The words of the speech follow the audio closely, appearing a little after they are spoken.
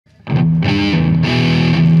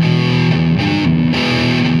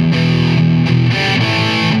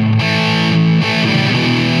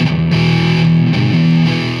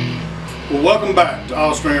Welcome back to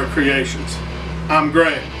All Stringer Creations. I'm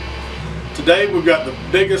Greg. Today we've got the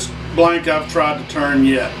biggest blank I've tried to turn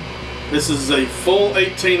yet. This is a full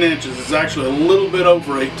 18 inches. It's actually a little bit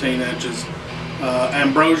over 18 inches.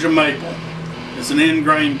 Ambrosia Maple. It's an end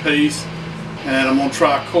grain piece, and I'm going to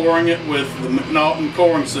try coring it with the McNaughton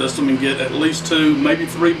coring system and get at least 2, maybe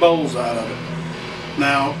 3 bowls out of it.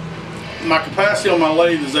 Now, my capacity on my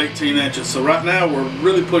lathe is 18 inches, so right now we're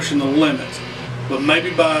really pushing the limits. But maybe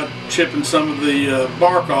by chipping some of the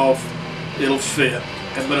bark off, it'll fit.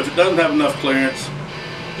 But if it doesn't have enough clearance,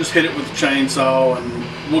 just hit it with the chainsaw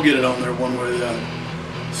and we'll get it on there one way or the other.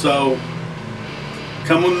 So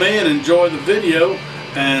come with me and enjoy the video,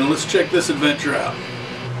 and let's check this adventure out.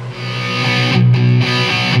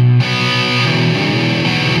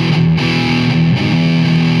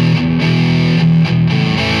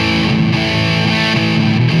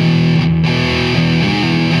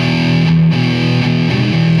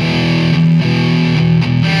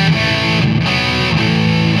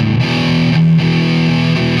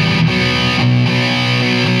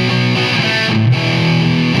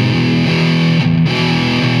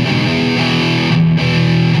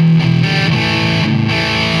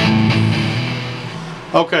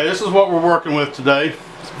 Okay, this is what we're working with today.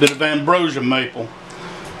 It's a bit of Ambrosia Maple,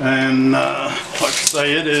 and like I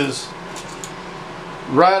say, it is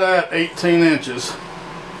right at 18 inches,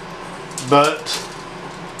 but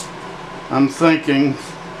I'm thinking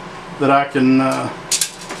that I can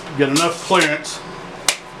get enough clearance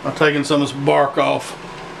by taking some of this bark off.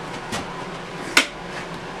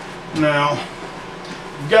 Now,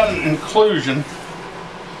 I've got an inclusion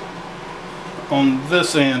on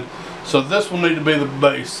this end, so this will need to be the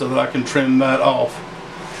base so that I can trim that off.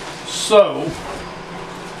 So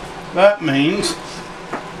that means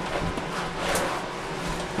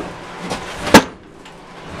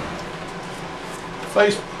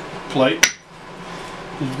face plate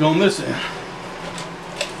is going this end.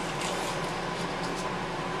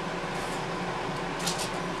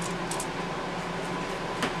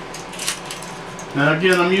 Now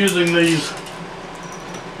again, I'm using these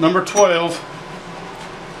number 12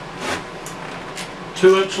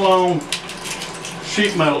 2-inch long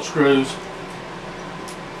sheet metal screws.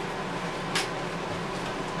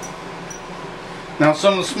 Now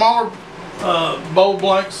some of the smaller bowl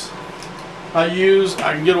blanks I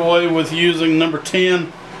can get away with using number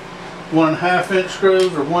 10 1.5 inch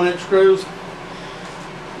screws or 1 inch screws,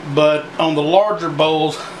 but on the larger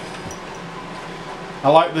bowls I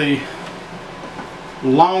like the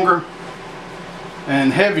longer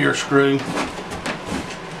and heavier screw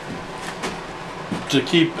to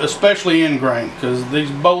keep, especially end grain, because these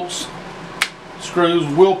bolts screws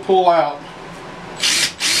will pull out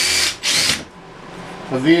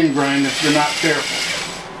of the end grain if you're not careful.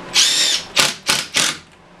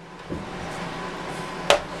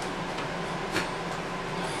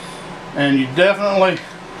 And you definitely,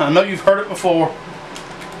 I know you've heard it before,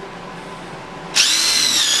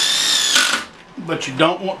 but you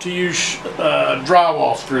don't want to use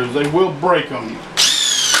drywall screws. They will break on you.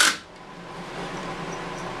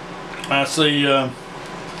 I see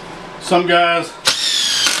some guys,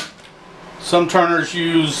 some turners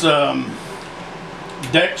use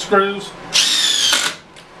deck screws,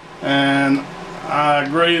 and I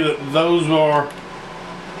agree that those are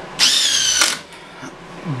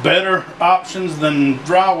better options than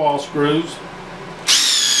drywall screws,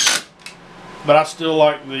 but I still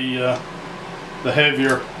like the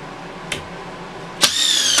heavier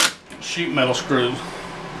sheet metal screws.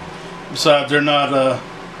 Besides, they're not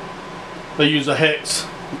they use a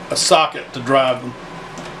socket to drive them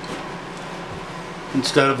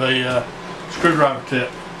instead of a screwdriver tip.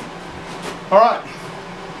 Alright,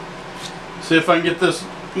 see if I can get this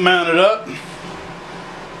mounted up,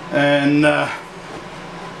 and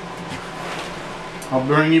I'll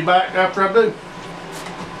bring you back after I do.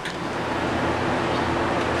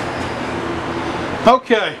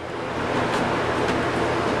 Okay,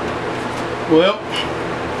 well,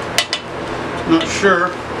 not sure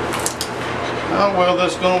how well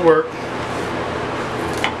that's going to work,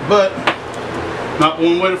 but not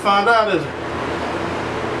one way to find out, is there?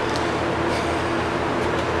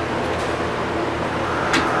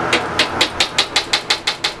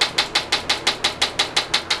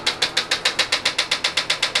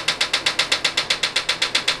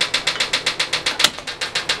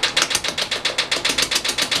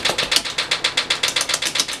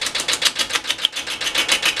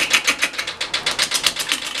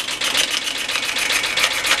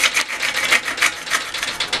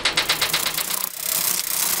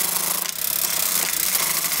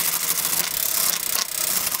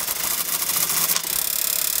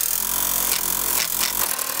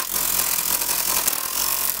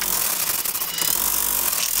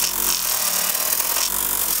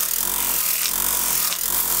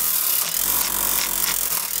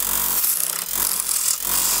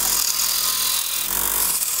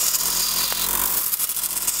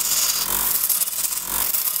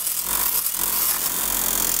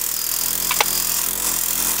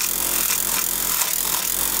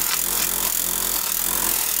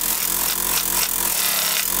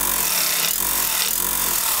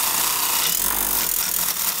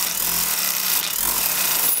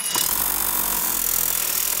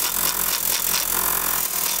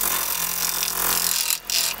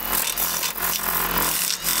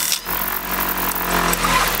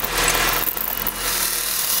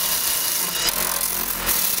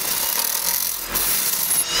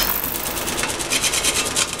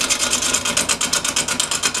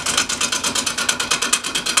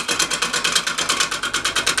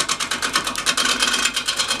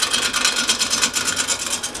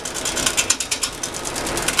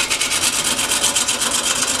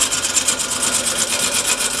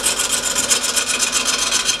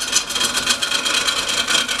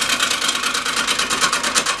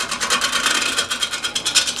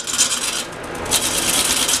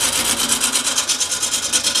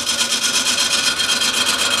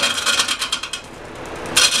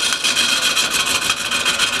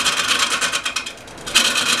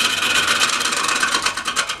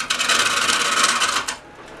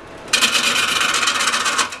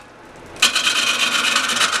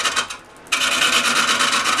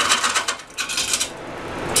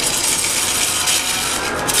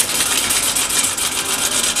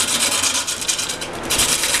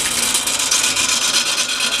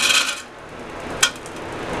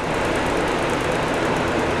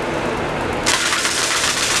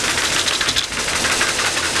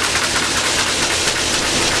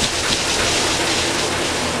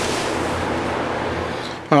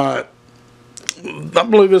 I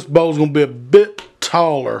believe this bowl's going to be a bit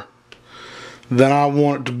taller than I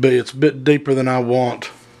want it to be. It's a bit deeper than I want.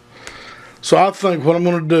 So I think what I'm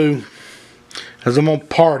going to do is I'm going to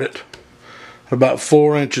part it about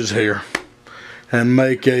 4 inches here and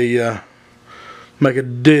make a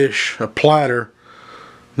dish, a platter,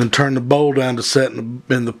 then turn the bowl down to set in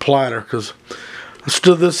the platter, because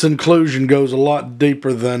still this inclusion goes a lot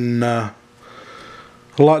deeper than I'd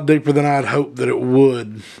hoped that it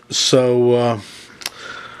would. So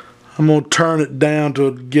I'm going to turn it down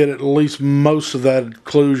to get at least most of that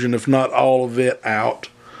inclusion, if not all of it, out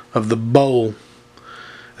of the bowl,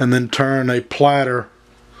 and then turn a platter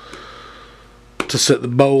to set the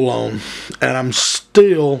bowl on. And I'm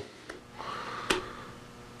still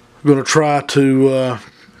going to try to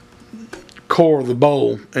core the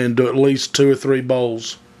bowl and do at least 2 or 3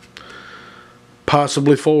 bowls,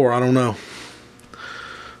 possibly 4. I don't know.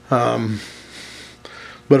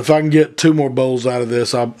 But if I can get 2 more bowls out of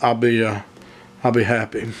this, I'll be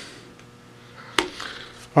happy.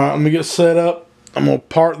 All right, let me get set up. I'm gonna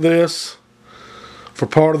part this for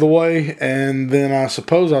part of the way, and then I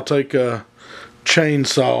suppose I'll take a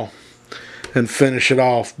chainsaw and finish it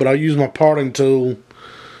off. But I'll use my parting tool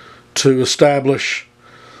to establish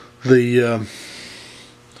the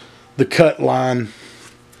cut line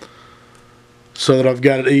so that I've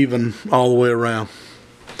got it even all the way around.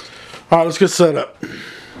 All right, let's get set up.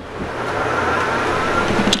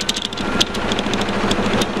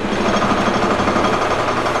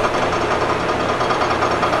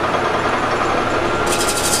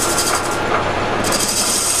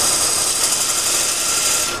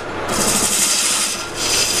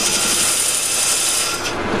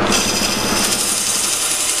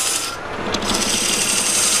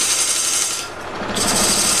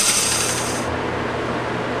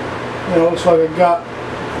 It looks like I got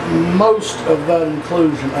most of that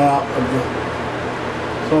inclusion out of the,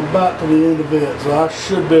 so I'm about to the end of it, so I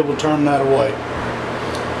should be able to turn that away.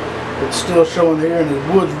 It's still showing here, and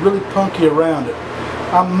the wood's really punky around it.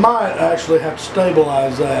 I might actually have to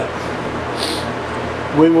stabilize that.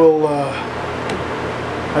 We will,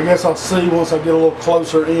 I guess I'll see once I get a little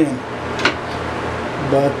closer in.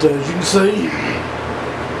 But as you can see,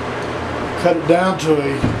 cut it down to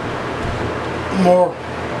a more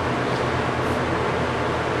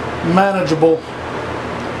manageable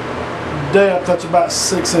depth. That's about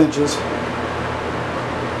 6 inches,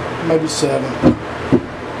 maybe 7.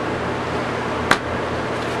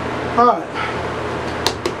 Alright,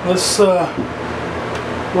 let's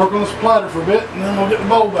work on this platter for a bit, and then we'll get the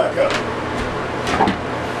bowl back up.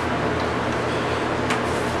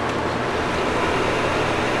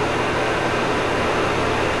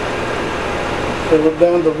 So we're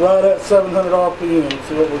down to right at 700 RPM. Let's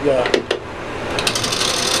see what we got.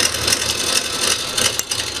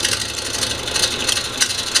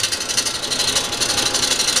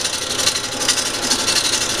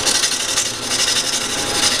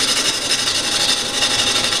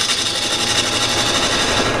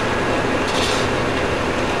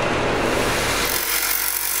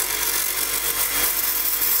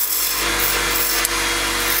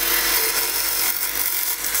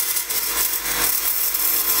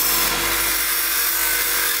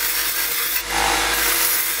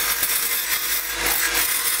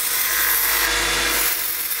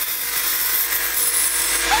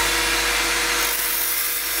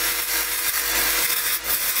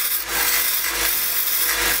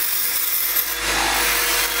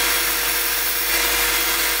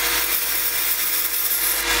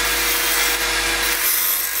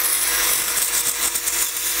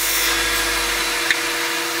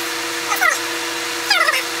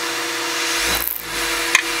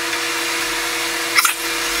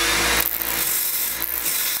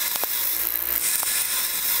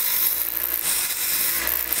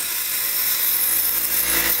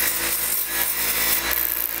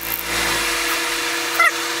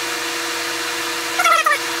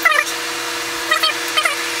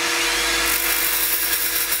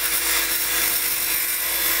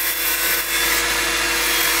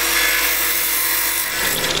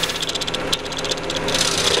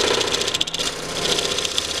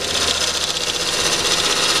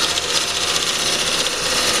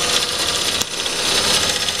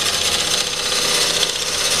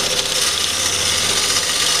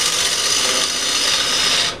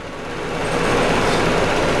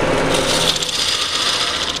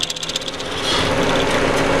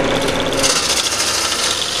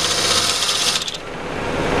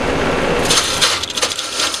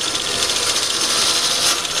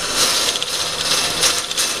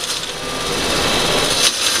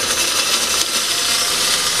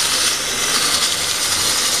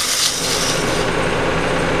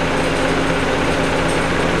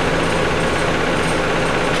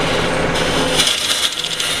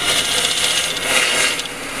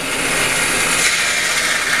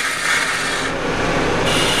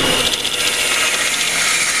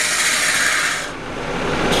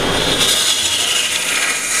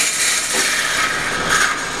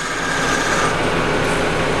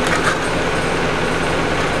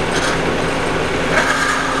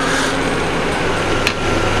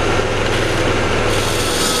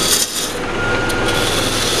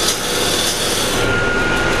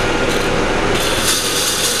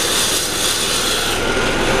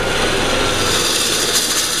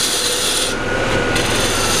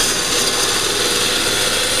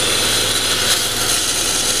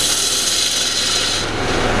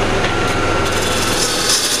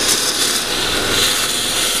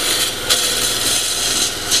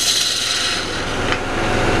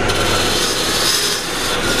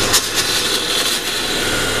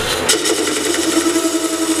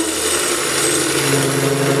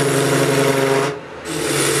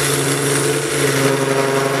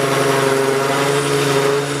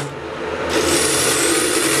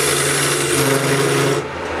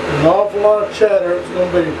 lot of chatter, it's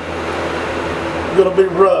gonna be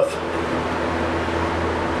rough.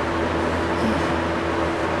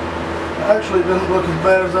 Actually, it doesn't look as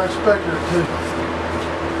bad as I expected it to.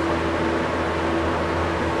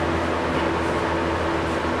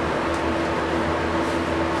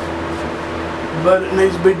 But it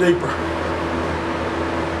needs to be deeper.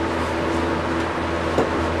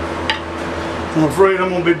 I'm afraid I'm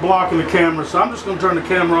going to be blocking the camera, so I'm just going to turn the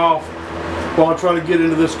camera off while I try to get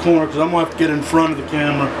into this corner, because I'm going to have to get in front of the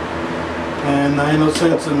camera, and there ain't no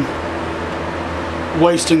sense in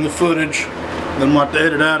wasting the footage. Then I'm going to have to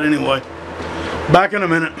edit out anyway. Back in a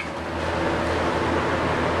minute.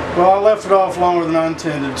 Well, I left it off longer than I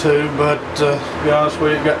intended to, but to be honest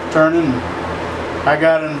with you, it got to turning, and I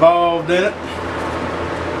got involved in it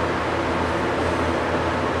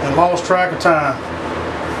and lost track of time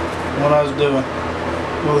what I was doing.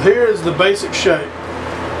 Well, here is the basic shape.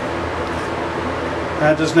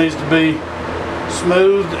 That just needs to be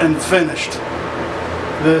smoothed and finished.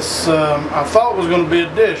 This I thought was going to be a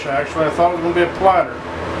dish. Actually, I thought it was going to be a platter,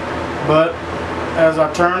 but as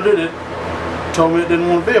I turned it, it told me it didn't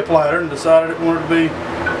want to be a platter and decided it wanted to be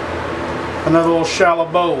another little shallow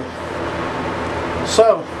bowl.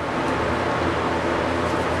 So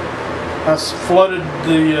I flooded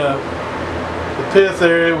the pith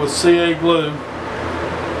area with CA glue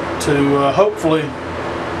to hopefully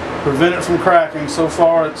prevent it from cracking. So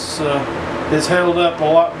far it's held up a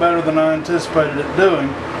lot better than I anticipated it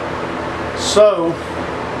doing. So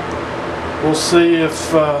we'll see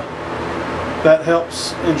if that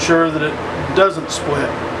helps ensure that it doesn't split.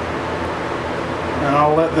 And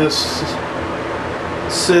I'll let this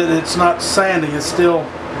sit. It's not sanding, it's still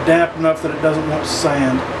damp enough that it doesn't want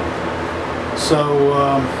sand. So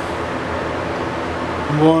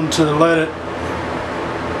I'm going to let it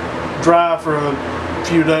dry for a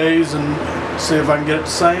few days and see if I can get it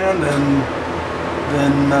to sand, and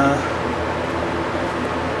then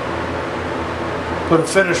put a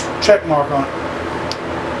finished check mark on it.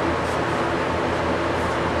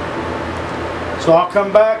 So I'll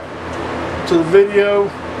come back to the video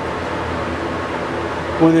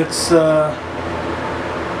when it's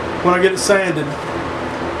when I get it sanded,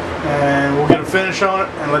 and we'll get a finish on it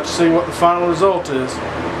and let you see what the final result is.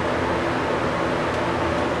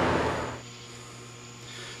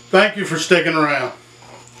 Thank you for sticking around.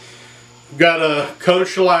 I've got a coat of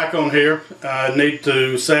shellac on here. I need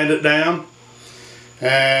to sand it down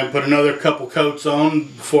and put another couple coats on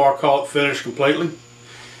before I call it finished completely.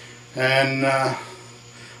 And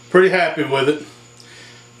pretty happy with it.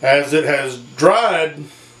 As it has dried,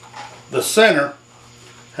 the center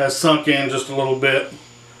has sunk in just a little bit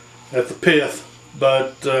at the pith,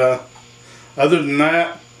 but other than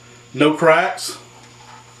that, no cracks,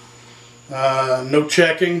 no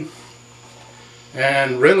checking,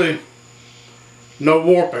 and really no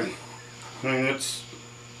warping. I mean, it's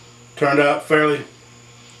turned out fairly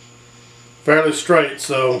straight.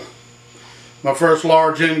 So my first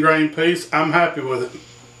large end grain piece, I'm happy with it.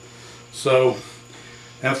 So,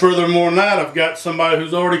 and furthermore than that, I've got somebody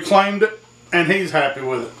who's already claimed it and he's happy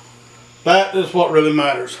with it. That is what really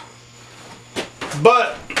matters.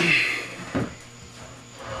 But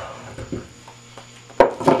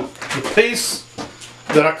the piece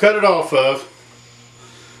that I cut it off of,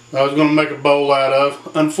 I was going to make a bowl out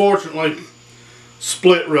of, unfortunately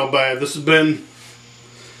split real bad. This has been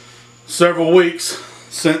several weeks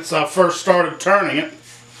since I first started turning it,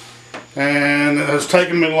 and it has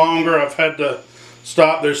taken me longer. I've had to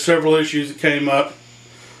stop. There's several issues that came up,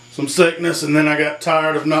 some sickness, and then I got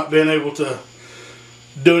tired of not being able to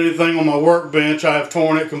do anything on my workbench. I have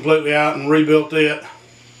torn it completely out and rebuilt it,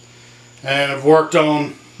 and I've worked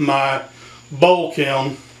on my bowl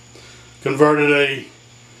kiln, converted a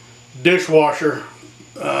dishwasher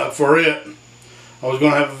for it. I was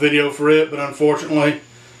going to have a video for it, but unfortunately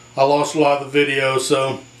I lost a lot of the video,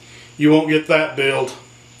 so you won't get that build.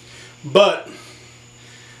 But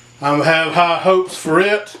I have high hopes for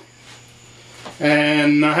it,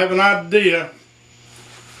 and I have an idea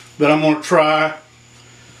that I'm going to try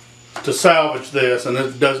to salvage this, and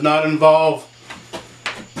it does not involve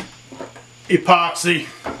epoxy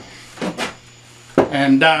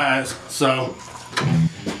and dyes. So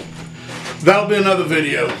that'll be another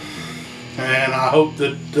video, and I hope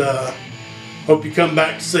that hope you come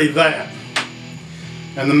back to see that.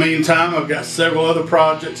 In the meantime, I've got several other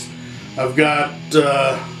projects. I've got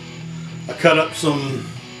I cut up some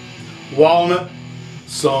walnut,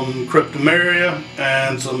 some cryptomeria,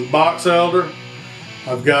 and some box elder.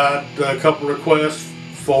 I've got a couple requests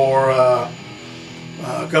for a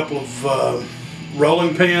couple of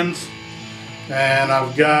rolling pins, and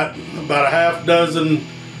I've got about a half dozen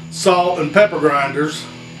salt and pepper grinders,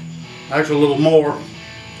 actually a little more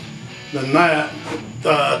than that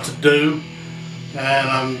to do, and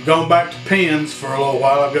I'm going back to pins for a little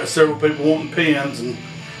while. I've got several people wanting pins, and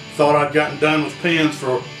thought I'd gotten done with pins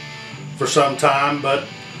for some time, but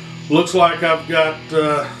looks like I've got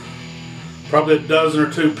probably a dozen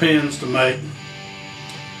or two pins to make,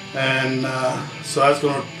 and so that's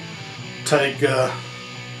going to take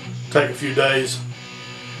a few days,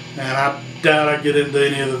 and I doubt I get into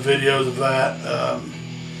any of the videos of that.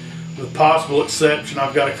 With possible exception,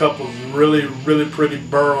 I've got a couple of really pretty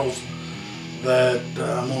burls that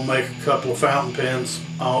I'm going to make a couple of fountain pens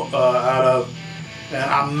out of, and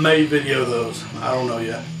I may video those. I don't know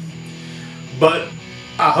yet. But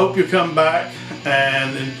I hope you come back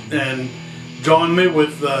and join me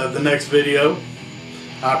with the next video.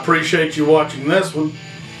 I appreciate you watching this one.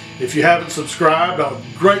 If you haven't subscribed, I would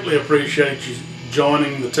greatly appreciate you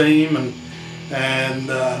joining the team and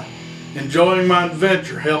enjoying my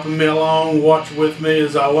adventure, helping me along, watch with me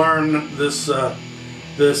as I learn this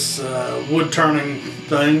wood turning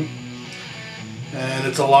thing, and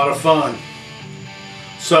it's a lot of fun.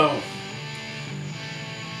 So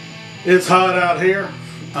it's hot out here,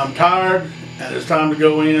 I'm tired, and it's time to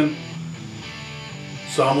go in,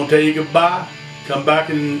 so I'm going to tell you goodbye. Come back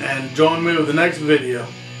and join me with the next video.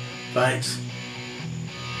 Thanks.